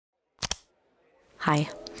Hi,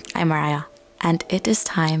 I'm Mariah, and it is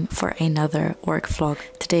time for another work vlog.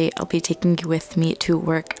 Today I'll be taking you with me to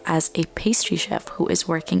work as a pastry chef who is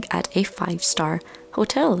working at a 5-star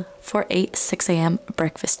hotel for a 6 a.m.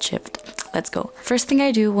 breakfast shift. Let's go. First thing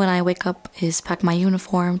I do when I wake up is pack my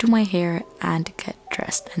uniform, do my hair, and get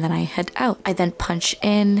dressed, and then I head out. I then punch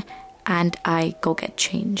in and I go get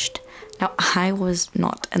changed. Now, I was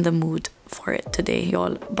not in the mood for it today,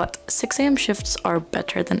 y'all, but 6 a.m. shifts are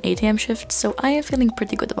better than 8 a.m. shifts, so I am feeling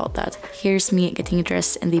pretty good about that. Here's me getting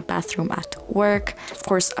dressed in the bathroom at work. Of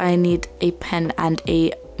course, I need a pen and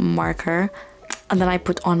a marker, and then I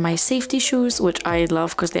put on my safety shoes, which I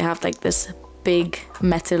love because they have like this big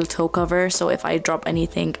metal toe cover, so if I drop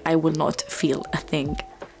anything, I will not feel a thing.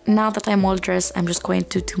 Now that I'm all dressed, I'm just going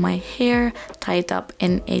to do my hair, tie it up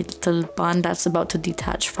in a little bun that's about to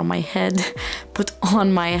detach from my head, put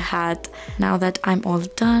on my hat. Now that I'm all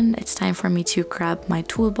done, it's time for me to grab my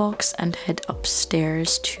toolbox and head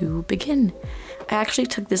upstairs to begin. I actually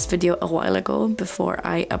took this video a while ago before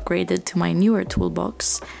I upgraded to my newer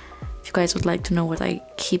toolbox. If you guys would like to know what I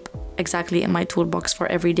keep exactly in my toolbox for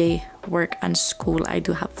everyday work and school, I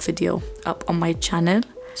do have a video up on my channel.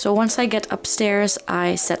 So once I get upstairs,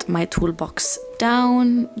 I set my toolbox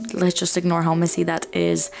down. Let's just ignore how messy that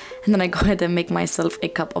is. And then I go ahead and make myself a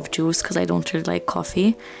cup of juice because I don't really like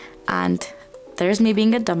coffee. And there's me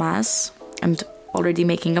being a dumbass and already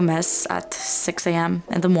making a mess at 6 a.m.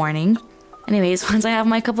 in the morning. Anyways, once I have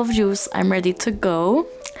my cup of juice, I'm ready to go.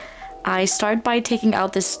 I start by taking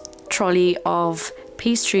out this trolley of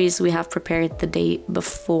pastries we have prepared the day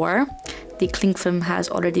before. The cling film has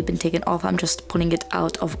already been taken off. I'm just pulling it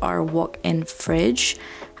out of our walk-in fridge,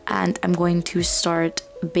 and I'm going to start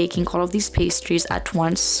baking all of these pastries at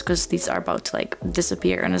once because these are about to like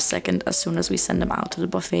disappear in a second as soon as we send them out to the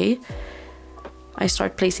buffet. I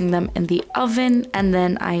start placing them in the oven and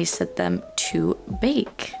then I set them to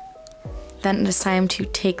bake. Then it's time to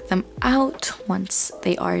take them out once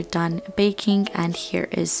they are done baking, and here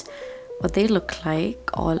is what they look like,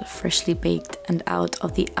 all freshly baked and out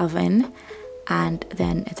of the oven. And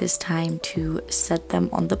then it is time to set them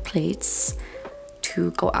on the plates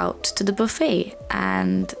to go out to the buffet.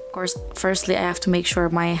 And of course, firstly, I have to make sure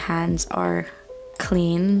my hands are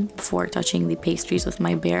clean before touching the pastries with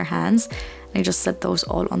my bare hands. I just set those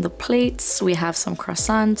all on the plates. We have some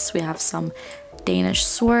croissants, we have some Danish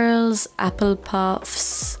swirls, apple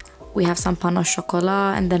puffs, we have some pain au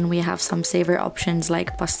chocolat, and then we have some savory options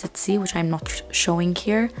like pastry, which I'm not showing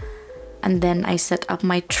here. And then I set up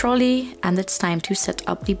my trolley, and it's time to set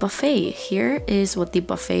up the buffet. Here is what the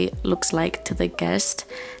buffet looks like to the guest.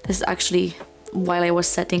 This is actually while I was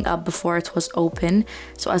setting up before it was open.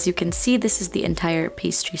 So as you can see, this is the entire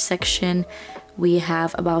pastry section. We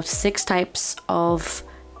have about 6 types of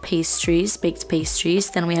pastries, baked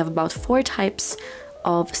pastries. Then we have about 4 types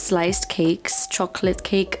of sliced cakes: chocolate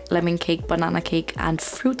cake, lemon cake, banana cake, and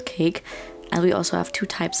fruit cake. And we also have 2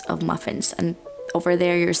 types of muffins. And over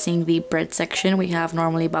there you're seeing the bread section. We have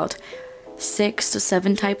normally about 6 to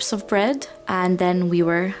 7 types of bread. And then we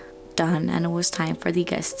were done and it was time for the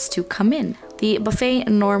guests to come in. The buffet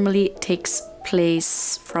normally takes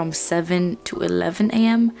place from 7 to 11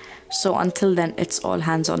 a.m. So until then, it's all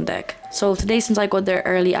hands on deck. So today, since I got there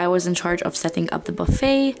early, I was in charge of setting up the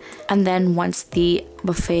buffet. And then once the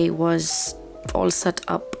buffet was all set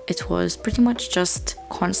up, it was pretty much just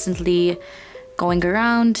constantly going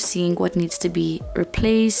around, seeing what needs to be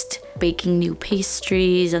replaced, baking new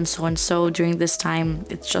pastries, and so on. So during this time,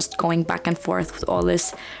 it's just going back and forth with all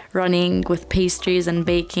this running with pastries and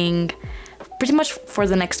baking pretty much for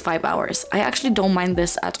the next 5 hours. I actually don't mind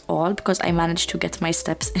this at all because I managed to get my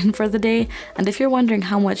steps in for the day. And if you're wondering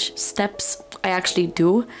how much steps I actually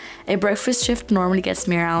do, a breakfast shift normally gets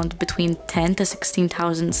me around between 10 to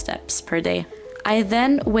 16,000 steps per day. I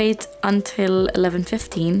then wait until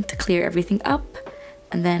 11:15 to clear everything up,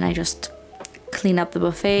 and then I just clean up the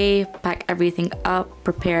buffet, pack everything up,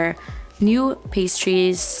 prepare new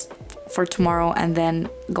pastries for tomorrow, and then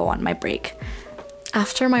go on my break.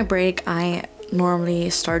 After my break, I normally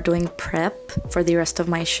start doing prep for the rest of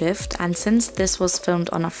my shift, and since this was filmed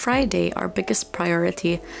on a Friday, our biggest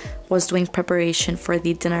priority was doing preparation for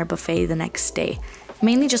the dinner buffet the next day.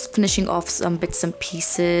 Mainly just finishing off some bits and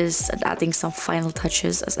pieces and adding some final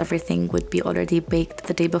touches, as everything would be already baked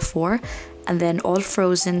the day before and then all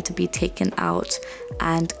frozen to be taken out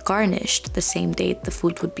and garnished the same day the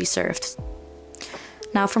food would be served.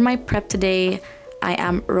 Now for my prep today, I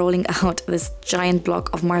am rolling out this giant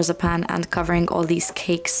block of marzipan and covering all these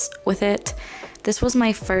cakes with it. This was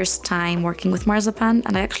my first time working with marzipan,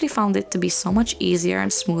 and I actually found it to be so much easier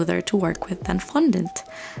and smoother to work with than fondant,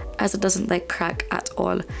 as it doesn't like crack at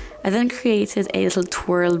all. I then created a little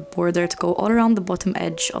twirl border to go all around the bottom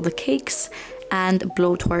edge of the cakes and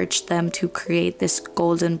blowtorched them to create this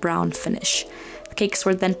golden brown finish. The cakes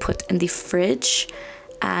were then put in the fridge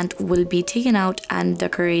and will be taken out and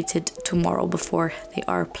decorated tomorrow before they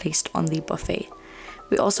are placed on the buffet.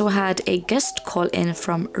 We also had a guest call in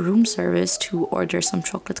from room service to order some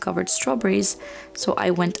chocolate covered strawberries, so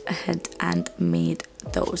I went ahead and made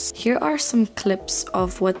those. Here are some clips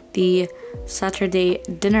of what the Saturday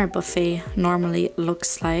dinner buffet normally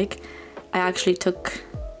looks like. I actually took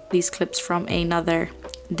these clips from another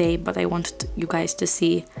day, but I wanted you guys to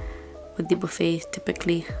see what the buffet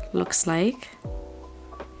typically looks like.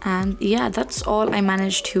 And yeah, that's all I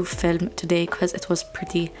managed to film today because it was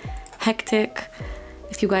pretty hectic.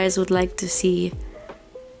 If you guys would like to see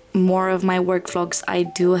more of my work vlogs, I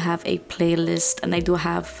do have a playlist, and I do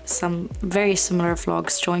have some very similar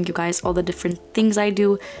vlogs showing you guys all the different things I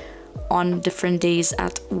do on different days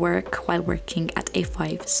at work while working at a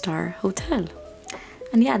 5-star hotel.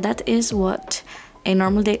 And yeah, that is what a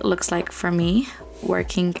normal day looks like for me,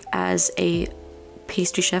 working as a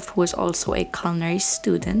pastry chef who is also a culinary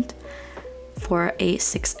student for a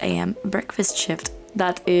 6 a.m. breakfast shift.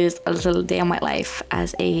 That is a little day of my life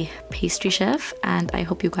as a pastry chef, and I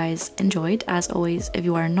hope you guys enjoyed. As always, if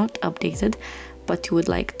you are not updated but you would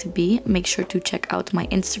like to be, make sure to check out my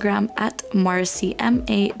Instagram at Marcy,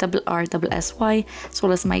 MARRSY, as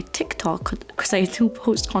well as my TikTok, because I do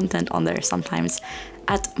post content on there sometimes,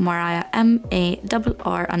 at Mariah, MARR_IAH.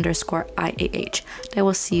 I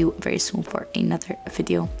will see you very soon for another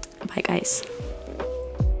video. Bye guys.